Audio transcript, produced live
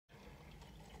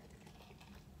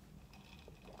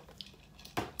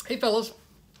Hey fellas,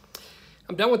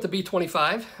 I'm done with the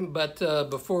B-25, but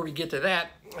before we get to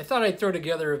that, I thought I'd throw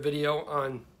together a video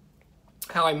on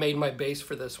how I made my base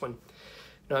for this one.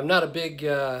 Now, I'm not a big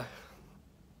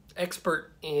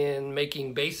expert in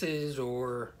making bases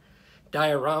or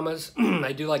dioramas.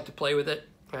 I do like to play with it.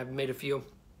 I've made a few.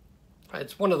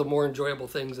 It's one of the more enjoyable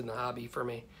things in the hobby for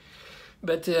me.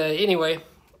 But anyway,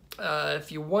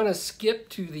 if you want to skip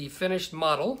to the finished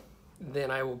model,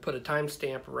 then I will put a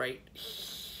timestamp right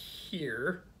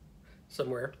here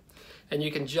somewhere, and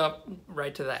you can jump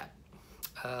right to that.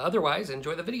 Otherwise,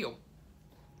 enjoy the video.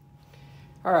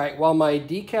 All right, while my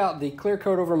the clear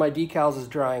coat over my decals is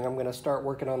drying, I'm going to start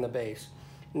working on the base.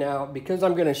 Now, because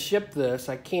I'm going to ship this,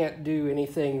 I can't do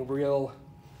anything real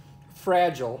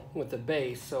fragile with the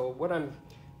base. So what I'm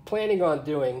planning on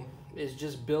doing is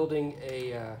just building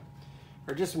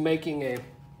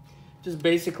just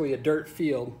basically a dirt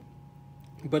field.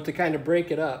 But to kind of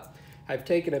break it up, I've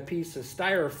taken a piece of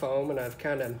styrofoam and I've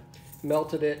kind of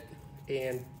melted it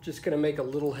and just going to make a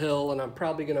little hill, and I'm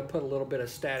probably going to put a little bit of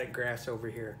static grass over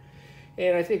here.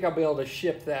 And I think I'll be able to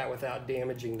ship that without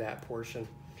damaging that portion.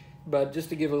 But just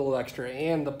to give it a little extra,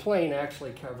 and the plane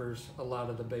actually covers a lot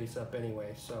of the base up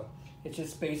anyway, so it's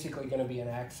just basically going to be an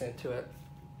accent to it.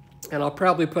 And I'll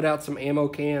probably put out some ammo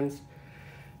cans.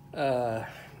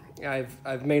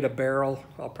 I've made a barrel.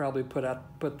 I'll probably put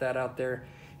that out there,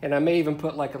 and I may even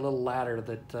put like a little ladder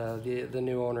that the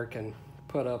new owner can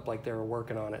put up like they were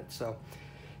working on it. So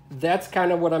that's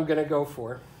kind of what I'm going to go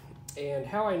for. And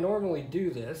how I normally do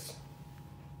this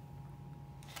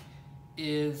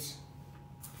is,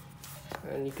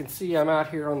 and you can see I'm out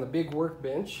here on the big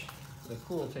workbench, the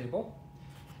pool table.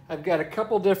 I've got a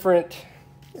couple different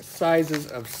sizes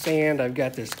of sand. I've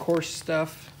got this coarse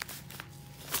stuff.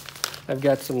 I've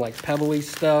got some like pebbly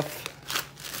stuff.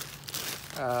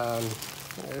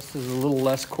 This is a little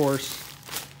less coarse.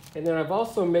 And then I've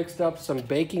also mixed up some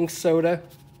baking soda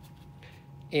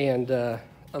and a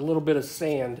little bit of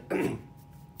sand.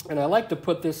 And I like to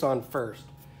put this on first.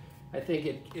 I think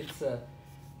it's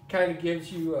kind of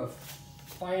gives you a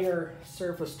finer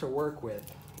surface to work with.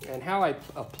 And how I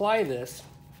apply this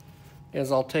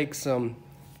is I'll take some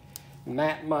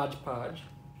matte Mod Podge.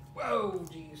 Whoa,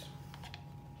 geez.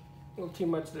 A little too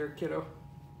much there, kiddo.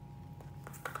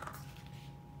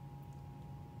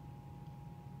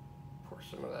 Pour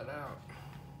some of that out.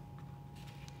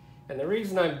 And the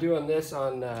reason I'm doing this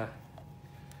on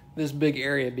this big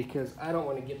area, because I don't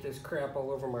want to get this crap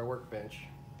all over my workbench.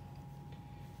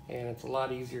 And it's a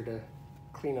lot easier to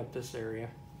clean up this area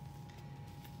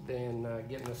than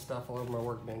getting this stuff all over my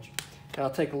workbench. And I'll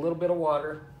take a little bit of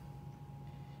water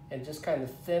and just kind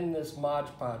of thin this Mod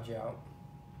Podge out.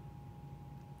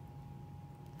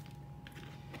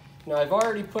 Now, I've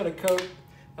already put a coat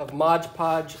of Mod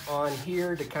Podge on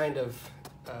here to kind of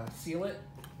seal it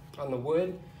on the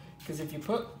wood, because if you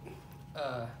put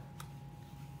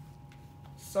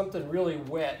something really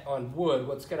wet on wood,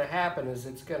 what's going to happen is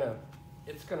it's going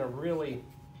to really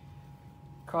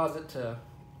cause it to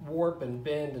warp and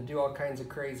bend and do all kinds of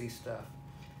crazy stuff.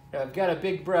 Now, I've got a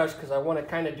big brush because I want to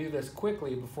kind of do this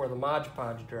quickly before the Mod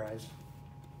Podge dries.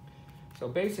 So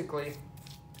basically,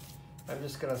 I'm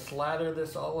just going to slather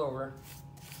this all over.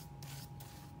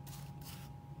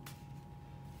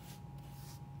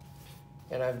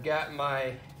 And I've got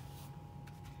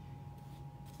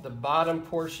the bottom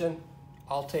portion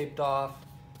all taped off,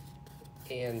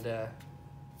 and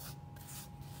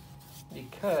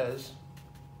because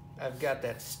I've got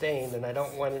that stained and I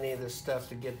don't want any of this stuff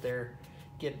to get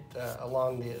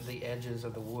along the edges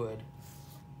of the wood,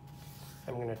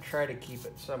 I'm going to try to keep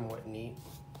it somewhat neat.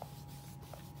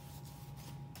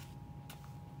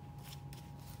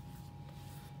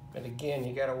 But again,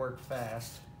 you got to work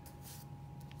fast.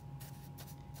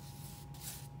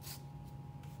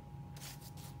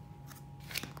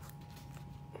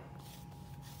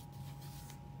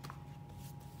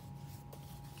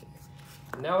 Okay.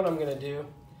 Now what I'm going to do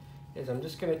is I'm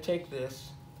just going to take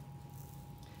this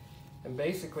and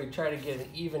basically try to get an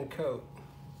even coat.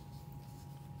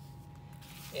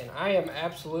 And I am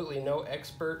absolutely no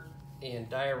expert in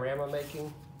diorama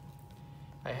making.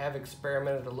 I have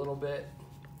experimented a little bit,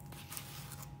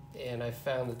 and I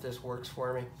found that this works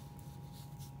for me.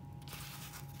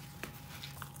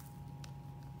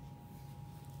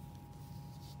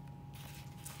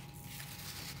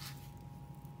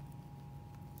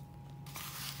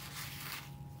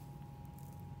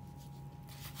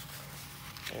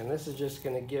 And this is just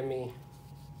going to give me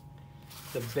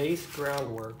the base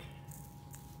groundwork.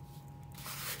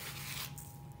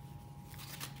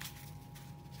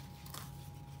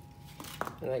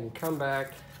 And I can come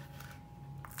back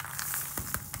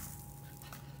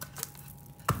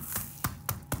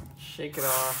shake it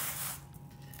off.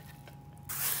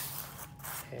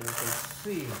 And you can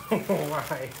see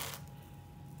why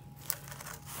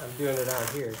I'm doing it out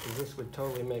here, because this would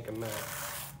totally make a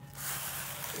mess,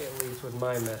 at least with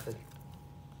my method.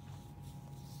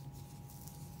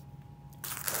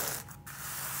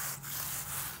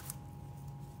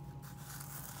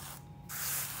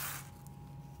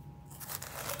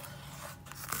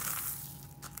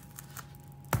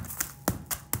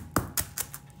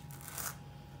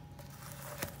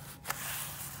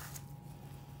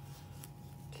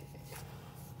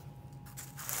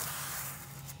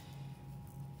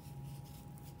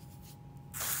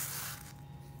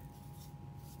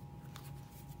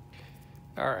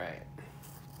 All right.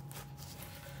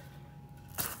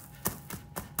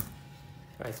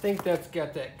 I think that's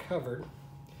got that covered.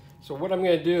 So what I'm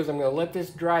going to do is I'm going to let this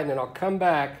dry, and then I'll come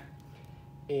back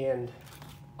and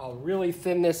I'll really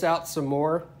thin this out some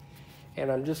more,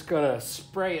 and I'm just going to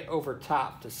spray it over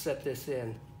top to set this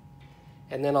in.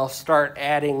 And then I'll start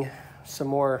adding some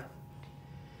more,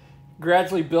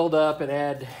 gradually build up and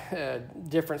add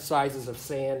different sizes of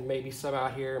sand, maybe some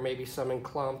out here, maybe some in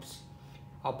clumps.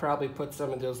 I'll probably put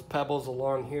some of those pebbles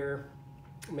along here,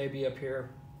 maybe up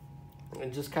here,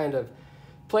 and just kind of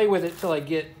play with it till I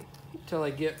get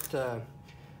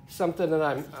something that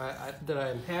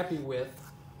I'm happy with.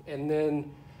 And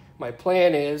then my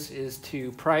plan is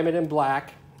to prime it in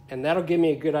black, and that'll give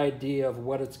me a good idea of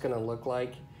what it's going to look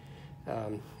like.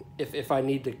 If I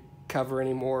need to cover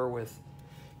any more with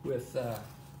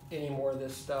any more of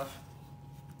this stuff,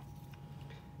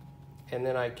 and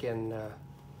then I can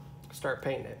start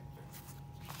painting it.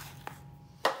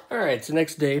 All right, so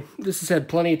next day. This has had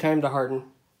plenty of time to harden.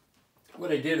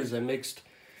 What I did is I mixed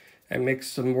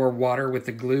some more water with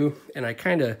the glue, and I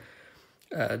kind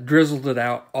of drizzled it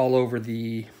out all over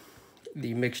the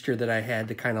mixture that I had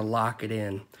to kind of lock it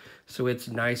in, so it's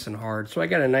nice and hard. So I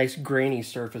got a nice grainy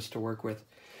surface to work with.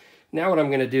 Now what I'm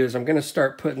going to do is I'm going to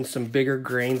start putting some bigger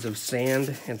grains of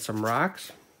sand and some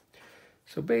rocks.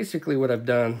 So basically what I've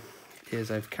done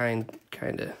is I've kind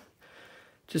of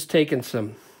just taken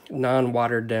some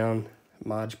non-watered down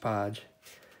Mod Podge,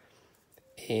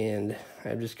 and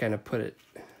I've just kind of put it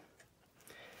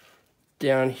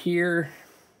down here.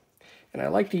 And I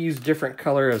like to use different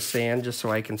color of sand just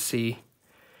so I can see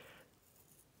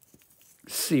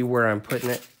where I'm putting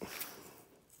it.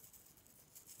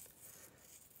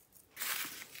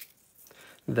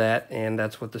 And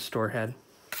that's what the store had.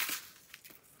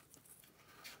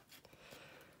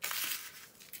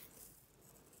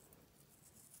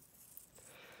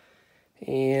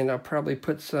 And I'll probably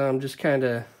put some just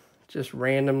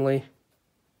randomly.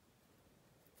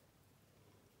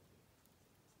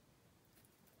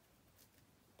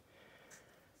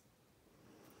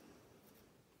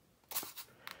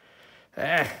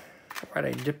 Why'd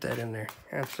I dip that in there?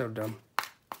 That's so dumb.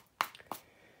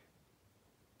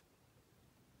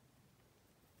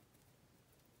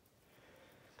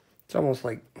 It's almost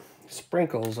like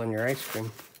sprinkles on your ice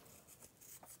cream.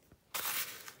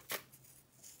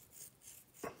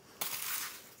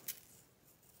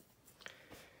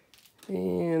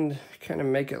 And kind of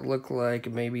make it look like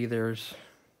maybe there's...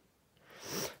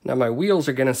 Now my wheels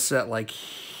are going to set like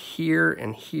here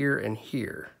and here and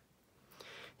here,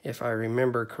 if I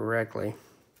remember correctly.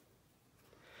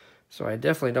 So I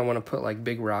definitely don't want to put like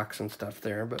big rocks and stuff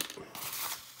there, but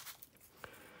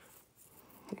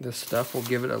this stuff will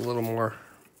give it a little more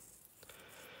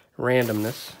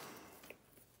randomness.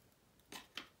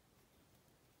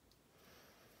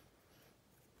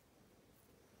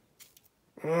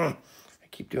 I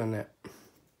keep doing that.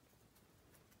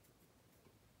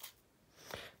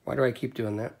 Why do I keep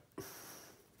doing that?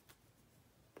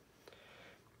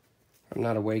 I'm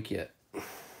not awake yet.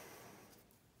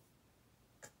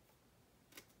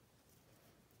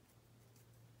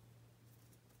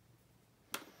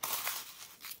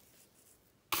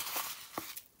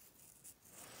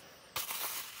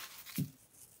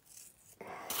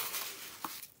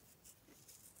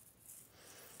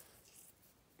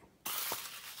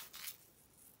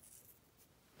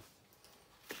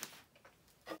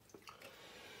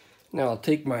 Now I'll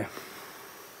take my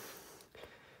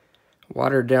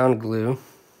watered down glue,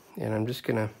 and I'm just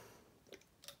gonna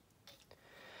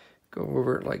go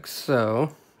over it like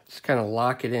so. Just kind of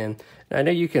lock it in. Now I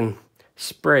know you can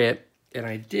spray it, and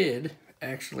I did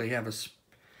actually have a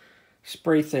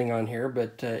spray thing on here,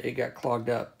 but it got clogged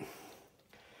up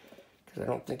because I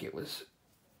don't think it was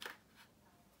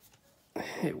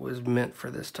meant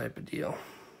for this type of deal.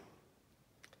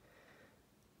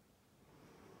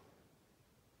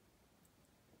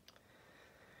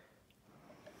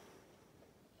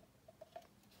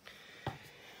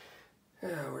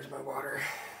 where's my water?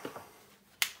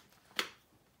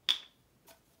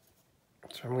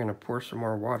 So I'm going to pour some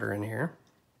more water in here.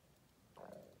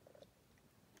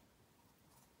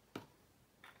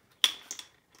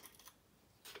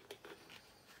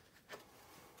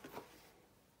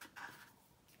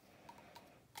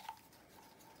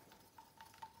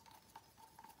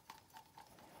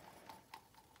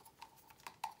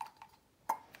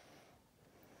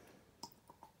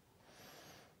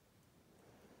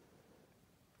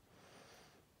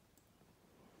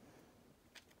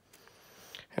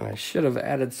 And I should have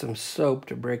added some soap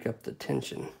to break up the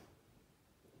tension.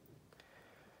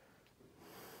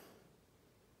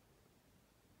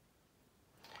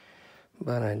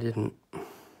 But I didn't.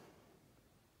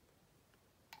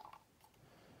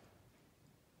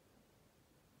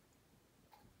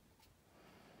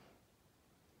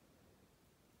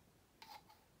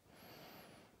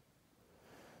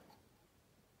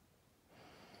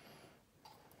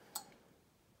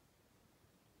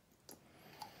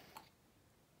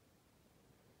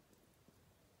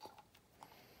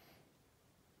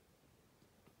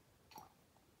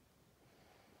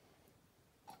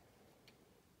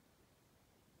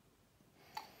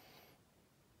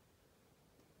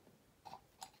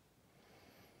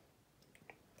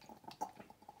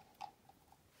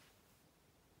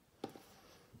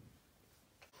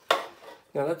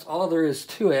 Now that's all there is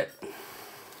to it.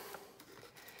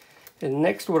 And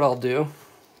next what I'll do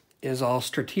is I'll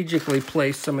strategically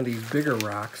place some of these bigger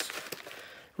rocks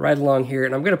right along here.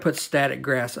 And I'm going to put static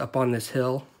grass up on this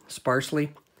hill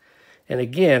sparsely. And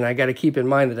again, I got to keep in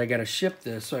mind that I got to ship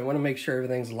this, so I want to make sure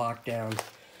everything's locked down.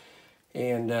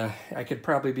 And I could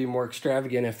probably be more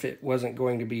extravagant if it wasn't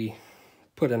going to be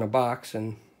put in a box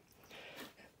and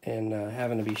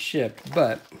having to be shipped.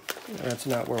 But that's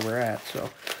not where we're at. So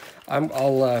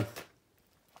I'll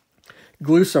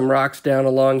glue some rocks down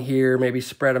along here, maybe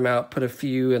spread them out, put a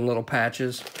few in little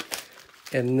patches,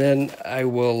 and then I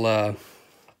will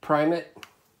prime it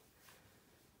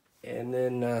and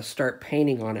then start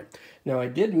painting on it. Now I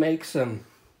did make I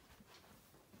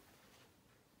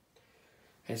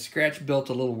scratch built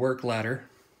a little work ladder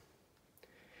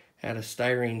out of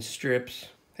styrene strips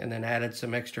and then added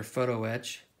some extra photo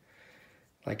etch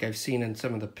like I've seen in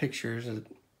some of the pictures. I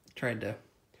tried to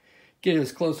get it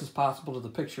as close as possible to the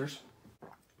pictures.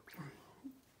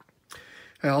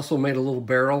 I also made a little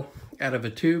barrel out of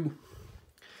a tube,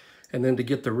 and then to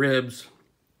get the ribs,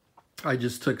 I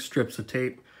just took strips of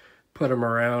tape, put them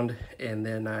around, and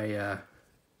then I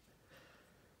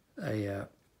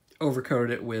overcoated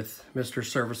it with Mr.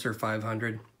 Servicer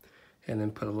 500, and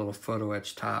then put a little photo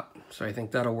etch top. So I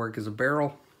think that'll work as a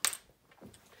barrel.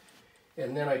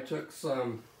 And then I took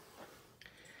some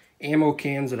ammo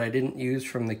cans that I didn't use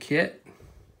from the kit,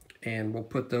 and we'll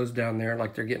put those down there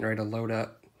like they're getting ready to load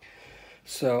up.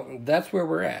 So that's where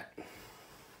we're at.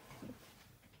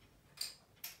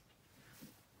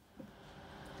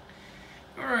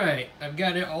 All right, I've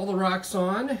got all the rocks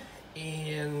on,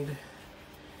 and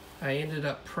I ended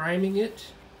up priming it.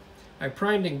 I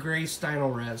primed in gray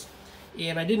Stynol Res,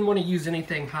 and I didn't want to use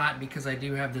anything hot because I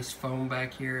do have this foam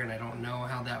back here, and I don't know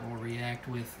how that will react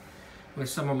with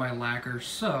some of my lacquers.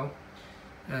 So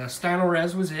Stynol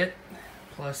Res was it.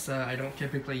 Plus, I don't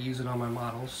typically use it on my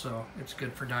models, so it's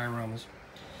good for dioramas.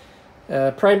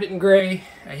 Primed it in gray.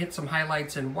 I hit some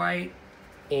highlights in white,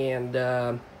 and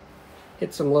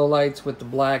hit some lowlights with the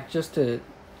black just to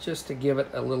give it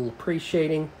a little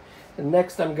pre-shading. And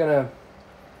next, I'm gonna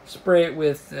spray it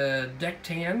with deck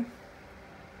tan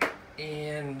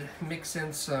and mix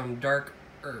in some dark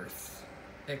earth,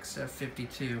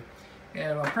 XF52.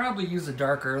 And I'll probably use the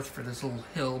dark earth for this little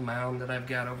hill mound that I've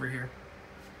got over here.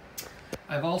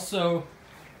 I've also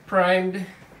primed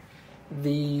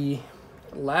the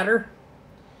ladder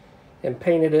and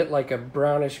painted it like a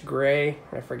brownish gray.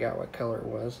 I forgot what color it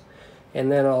was.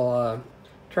 And then I'll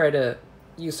try to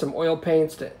use some oil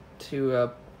paints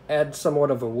to add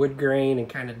somewhat of a wood grain and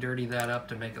kind of dirty that up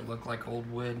to make it look like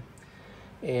old wood.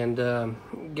 And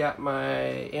got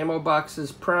my ammo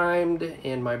boxes primed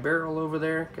and my barrel over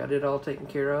there. Got it all taken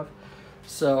care of.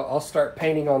 So I'll start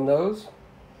painting on those.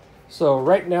 So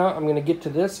right now I'm going to get to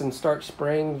this and start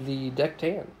spraying the deck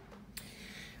tan.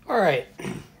 Alright,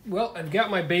 well, I've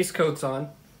got my base coats on.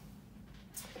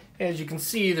 As you can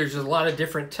see, there's a lot of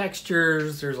different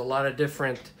textures, there's a lot of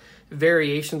different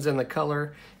variations in the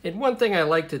color. And one thing I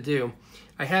like to do,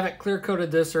 I haven't clear coated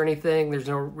this or anything, there's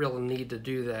no real need to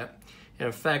do that. And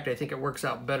in fact, I think it works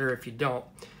out better if you don't.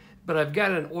 But I've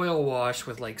got an oil wash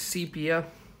with like sepia.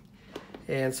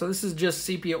 And so this is just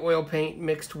sepia oil paint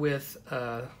mixed with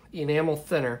enamel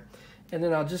thinner. And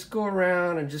then I'll just go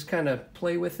around and just kind of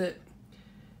play with it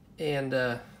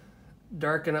and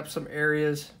darken up some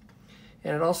areas,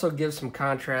 and it also gives some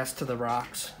contrast to the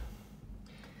rocks.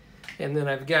 And then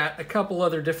I've got a couple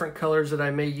other different colors that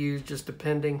I may use, just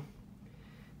depending.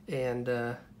 And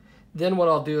then what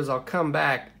I'll do is I'll come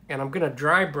back and I'm gonna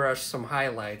dry brush some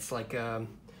highlights. Like I'll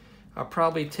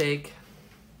probably take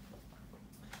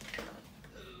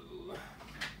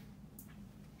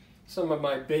some of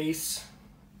my base,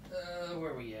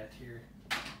 where are we at here?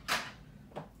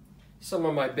 Some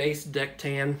of my base deck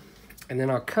tan, and then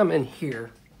I'll come in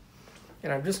here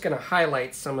and I'm just gonna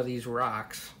highlight some of these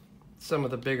rocks, some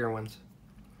of the bigger ones.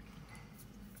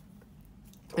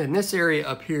 And this area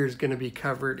up here is gonna be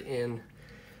covered in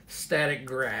static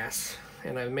grass,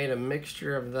 and I've made a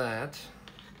mixture of that.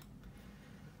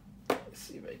 Let's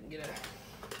see if I can get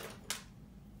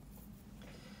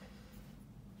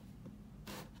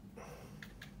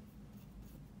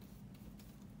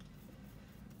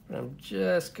I'm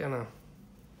just gonna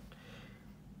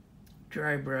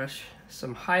dry brush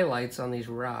some highlights on these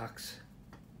rocks,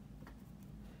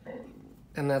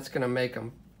 and that's gonna make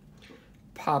them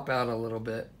pop out a little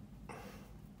bit.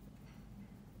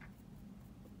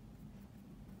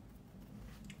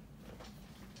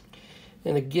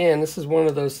 And again, this is one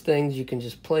of those things you can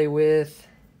just play with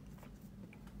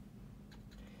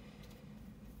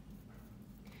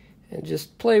and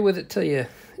just play with it till you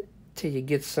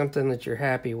get something that you're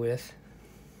happy with.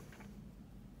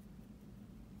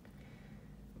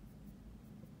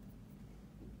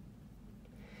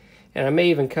 And I may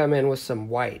even come in with some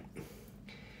white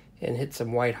and hit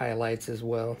some white highlights as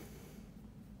well,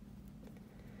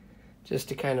 just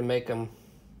to kind of make them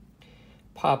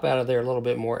pop out of there a little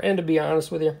bit more. And to be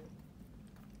honest with you,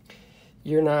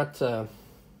 you're not, a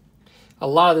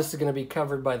lot of this is going to be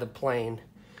covered by the plane.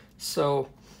 So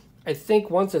I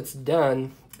think once it's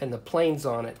done and the plane's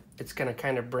on it, it's going to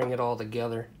kind of bring it all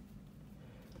together.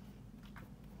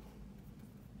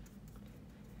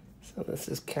 So this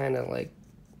is kind of like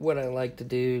what I like to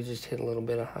do, just hit a little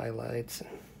bit of highlights and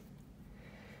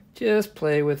just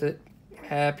play with it.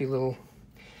 Happy little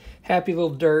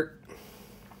dirt.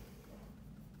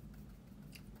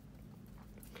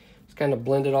 Just kind of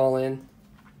blend it all in,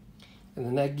 and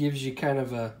then that gives you kind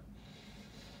of a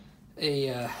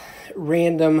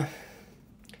random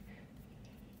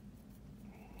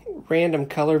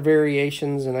color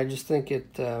variations, and I just think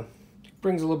it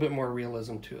brings a little bit more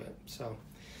realism to it. So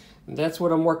that's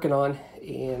what I'm working on,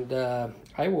 and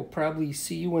I will probably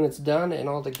see you when it's done and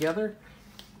all together.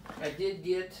 I did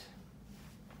get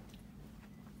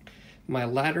my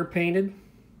ladder painted,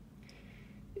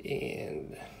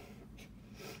 and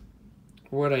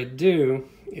what I do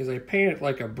is I paint it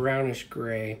like a brownish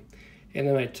gray, and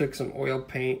then I took some oil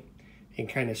paint and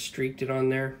kind of streaked it on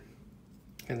there,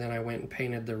 and then I went and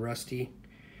painted the rusty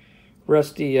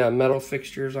metal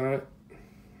fixtures on it.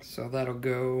 So that'll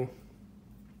go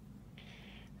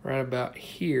right about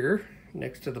here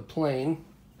next to the plane.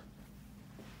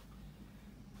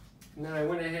 And then I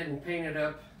went ahead and painted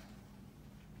up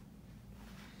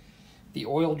the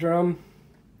oil drum,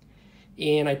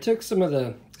 and I took some of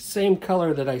the same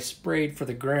color that I sprayed for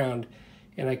the ground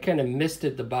and I kind of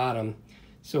misted the bottom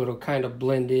so it'll kind of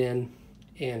blend in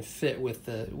and fit with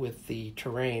the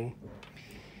terrain.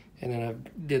 And then I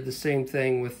did the same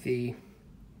thing with the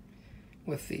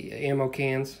ammo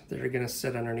cans that are going to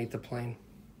sit underneath the plane.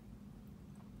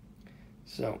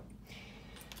 So,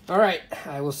 all right,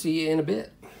 I will see you in a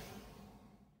bit.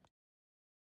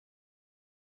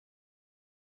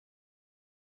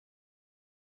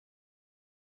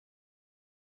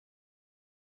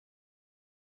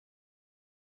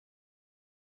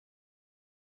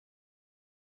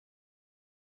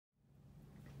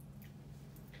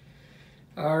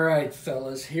 All right,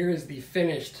 fellas, here is the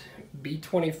finished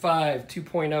B-25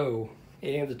 2.0.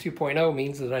 And the 2.0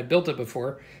 means that I built it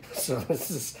before, so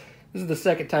this is the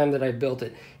second time that I built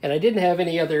it. And I didn't have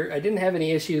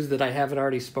any issues that I haven't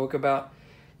already spoke about.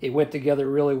 It went together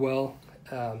really well.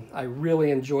 I really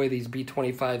enjoy these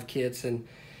B-25 kits, and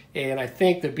I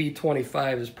think the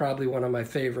B-25 is probably one of my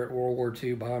favorite World War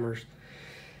II bombers.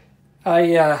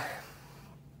 I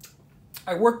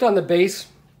worked on the base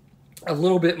a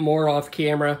little bit more off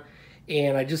camera,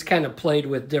 and I just kind of played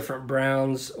with different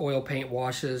browns, oil paint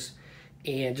washes,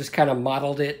 and just kind of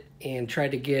modeled it and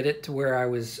tried to get it to where I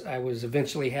was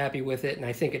eventually happy with it, and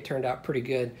I think it turned out pretty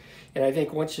good. And I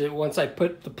think once I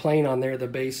put the plane on there, the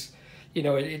base, you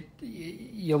know,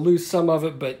 you lose some of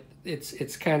it, but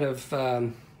it's kind of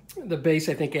the base,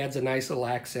 I think, adds a nice little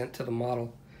accent to the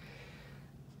model.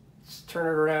 Let's turn it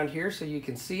around here so you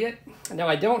can see it. Now,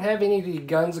 I don't have any of the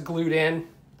guns glued in.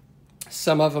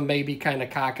 Some of them may be kind of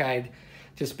cockeyed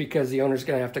just because the owner's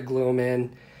going to have to glue them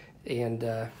in.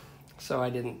 And so I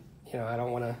didn't, you know, I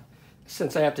don't want to,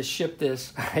 since I have to ship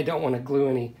this, I don't want to glue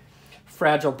any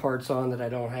fragile parts on that I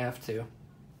don't have to.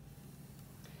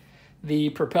 The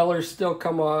propellers still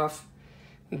come off.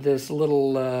 This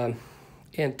little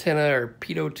antenna or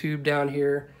pitot tube down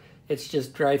here, it's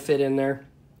just dry fit in there.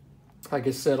 Like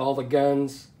I said, all the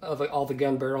guns, all the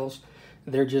gun barrels,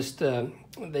 they're just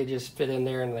they just fit in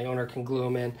there, and the owner can glue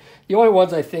them in. The only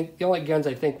guns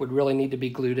I think would really need to be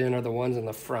glued in are the ones in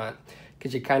the front,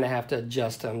 because you kind of have to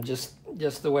adjust them. Just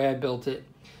the way I built it,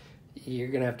 you're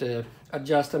gonna have to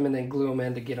adjust them and then glue them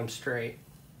in to get them straight.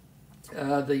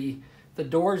 The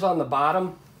doors on the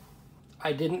bottom,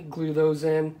 I didn't glue those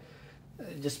in,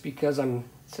 just because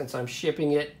since I'm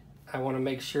shipping it, I want to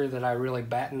make sure that I really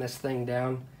batten this thing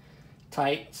down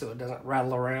tight so it doesn't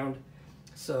rattle around.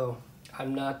 So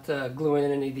I'm not gluing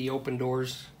in any of the open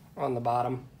doors on the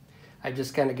bottom. I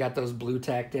just kind of got those blue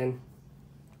tacked in.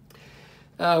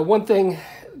 One thing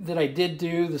that I did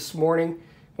do this morning,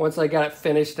 once I got it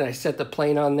finished and I set the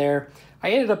plane on there,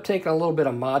 I ended up taking a little bit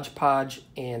of Mod Podge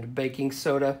and baking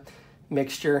soda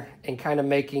mixture and kind of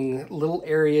making little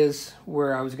areas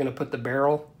where I was going to put the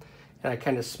barrel, and I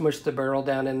kind of smushed the barrel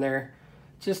down in there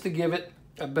just to give it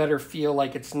a better feel,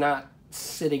 like it's not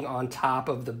sitting on top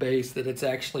of the base, that it's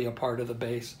actually a part of the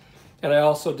base. And I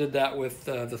also did that with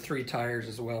the 3 tires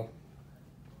as well.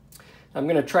 I'm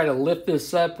going to try to lift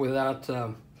this up without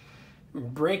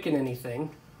breaking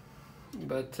anything,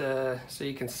 but so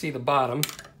you can see the bottom.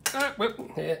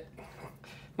 Whoop, yeah,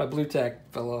 my blue tack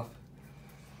fell off.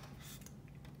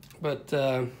 But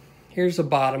here's the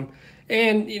bottom,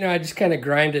 and you know, I just kind of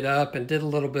grinded up and did a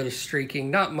little bit of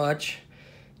streaking, not much,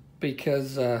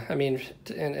 because I mean,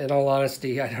 in all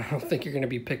honesty, I don't think you're going to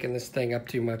be picking this thing up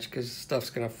too much, because stuff's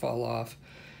going to fall off.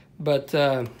 But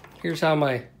here's how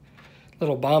my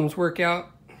little bombs work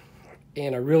out,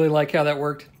 and I really like how that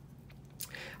worked.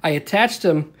 I attached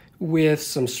them with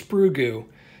some sprue goo,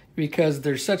 because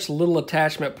there's such little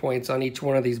attachment points on each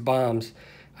one of these bombs.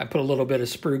 I put a little bit of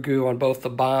sprue goo on both the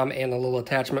bomb and the little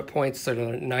attachment points so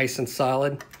they're nice and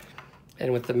solid.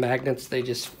 And with the magnets, they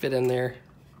just fit in there,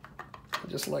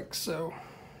 just like so.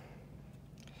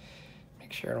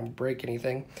 Make sure I don't break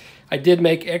anything. I did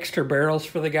make extra barrels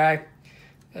for the guy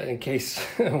in case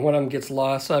one of them gets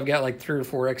lost. So I've got like 3 or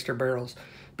 4 extra barrels.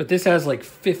 But this has like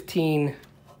 15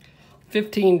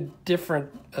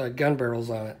 different gun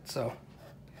barrels on it. So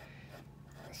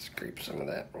scrape some of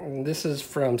that. And this is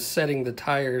from setting the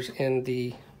tires in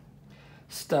the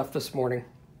stuff this morning.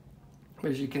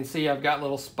 As you can see, I've got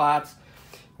little spots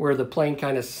where the plane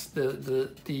kind of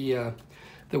the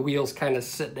wheels kind of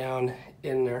sit down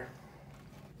in there.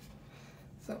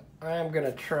 So I'm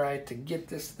gonna try to get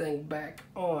this thing back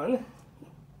on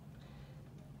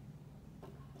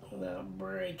without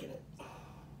breaking it.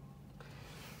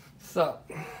 So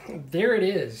there it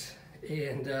is.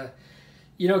 And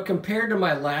you know, compared to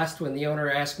my last one, the owner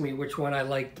asked me which one I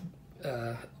liked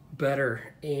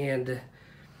better, and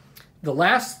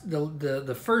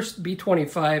the first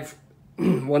B-25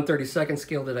 1/32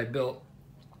 scale that I built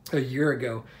a year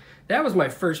ago, that was my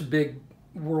first big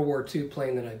World War II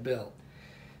plane that I built,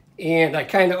 and I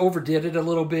kind of overdid it a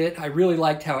little bit. I really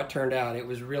liked how it turned out. It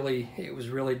was really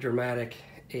dramatic,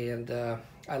 and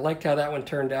I liked how that one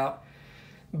turned out.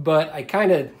 But I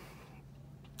kind of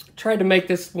tried to make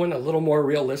this one a little more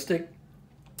realistic.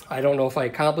 I don't know if I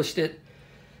accomplished it,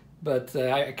 but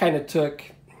I kind of took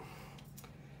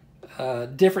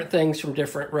different things from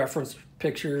different reference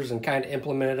pictures and kind of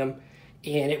implemented them.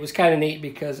 And it was kind of neat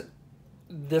because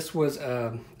this was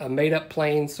a made-up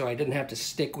plane, so I didn't have to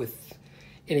stick with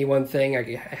any one thing.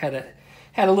 I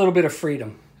had a little bit of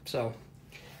freedom. So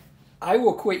I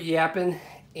will quit yapping,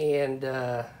 and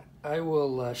I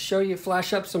will show you,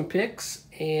 flash up some pics,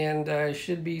 and I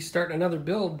should be starting another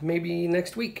build maybe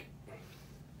next week.